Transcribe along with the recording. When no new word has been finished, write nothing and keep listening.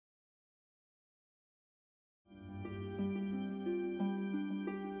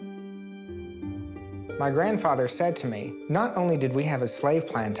My grandfather said to me, not only did we have a slave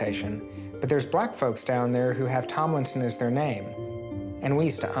plantation, but there's black folks down there who have Tomlinson as their name, and we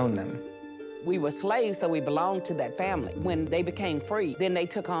used to own them. We were slaves, so we belonged to that family. When they became free, then they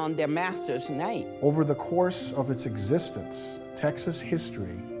took on their master's name. Over the course of its existence, Texas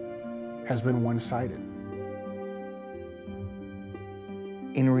history has been one-sided.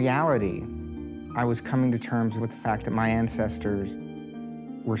 In reality, I was coming to terms with the fact that my ancestors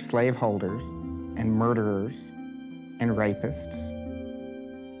were slaveholders and murderers and rapists.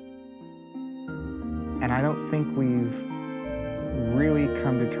 And I don't think we've really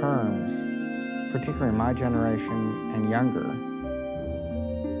come to terms, particularly my generation and younger.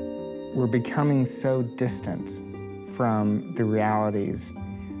 We're becoming so distant from the realities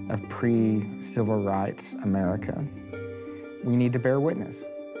of pre-civil rights America. We need to bear witness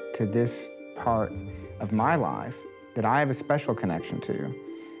to this part of my life that I have a special connection to,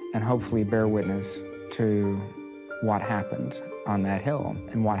 and hopefully bear witness to what happened on that hill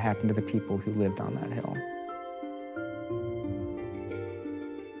and what happened to the people who lived on that hill.